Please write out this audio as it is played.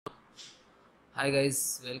Hi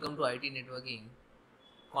guys, welcome to IT networking.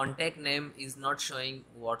 Contact name is not showing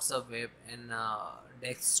WhatsApp web and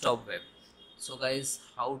desktop web. So guys,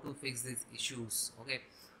 how to fix these issues? Okay,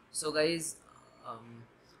 so guys, um,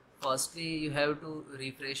 firstly you have to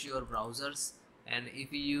refresh your browsers, and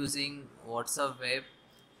if you're using WhatsApp web,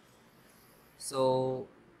 so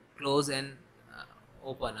close and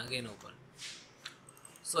open.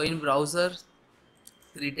 So in browser,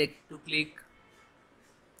 click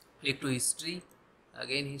to history,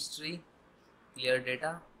 again history, clear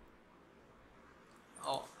data,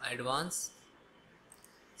 advanced,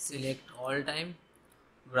 select all time,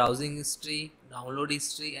 browsing history, download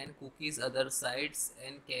history and cookies, other sites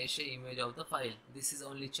and cache image of the file. This is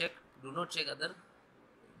only check, do not check other.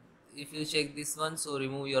 If you check this one, so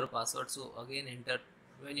remove your password. So again enter,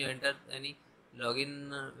 when you enter any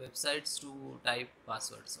login websites, to type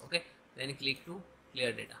passwords. Okay, then click to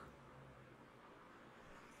clear data,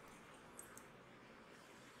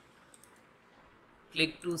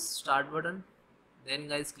 click to start button, then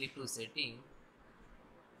guys click to setting,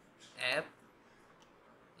 app,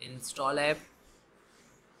 install app,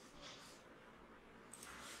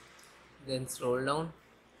 then scroll down,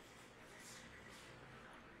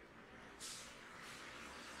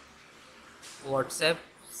 WhatsApp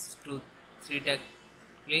to 3 tag,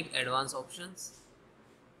 click advanced options,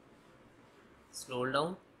 scroll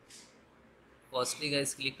down. Firstly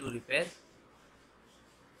guys click to repair,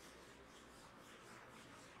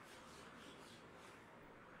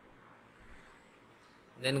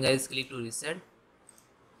 then guys click to reset,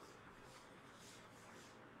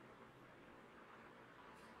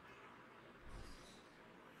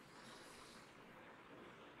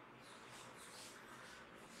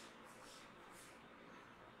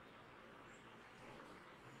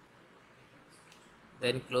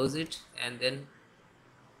 then close it and then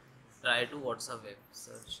try to WhatsApp web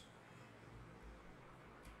search.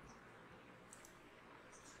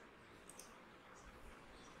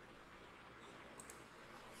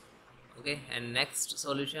 Okay, and next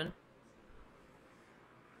solution,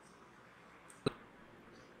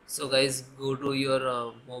 so guys go to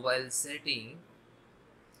your mobile setting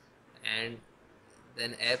and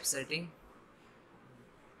then app setting,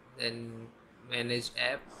 then manage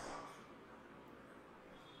app,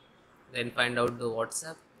 then find out the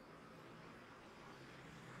WhatsApp.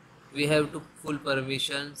 We have to full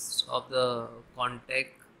permissions of the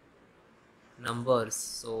contact numbers,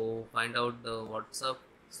 so find out the WhatsApp,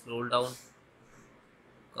 scroll down,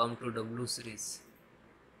 come to W series.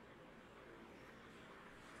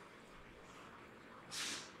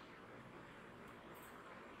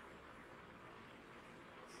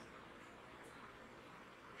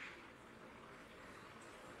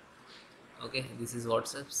 Okay, this is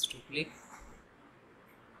WhatsApp's, to click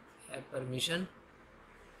app permission,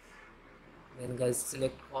 then guys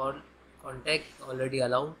select all contact already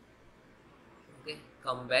allowed. Okay,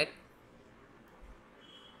 come back,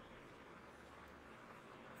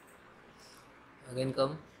 again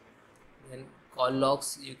come, then call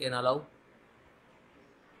logs you can allow,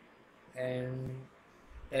 and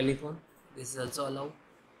telephone, this is also allowed.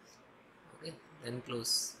 Okay, then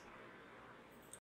close.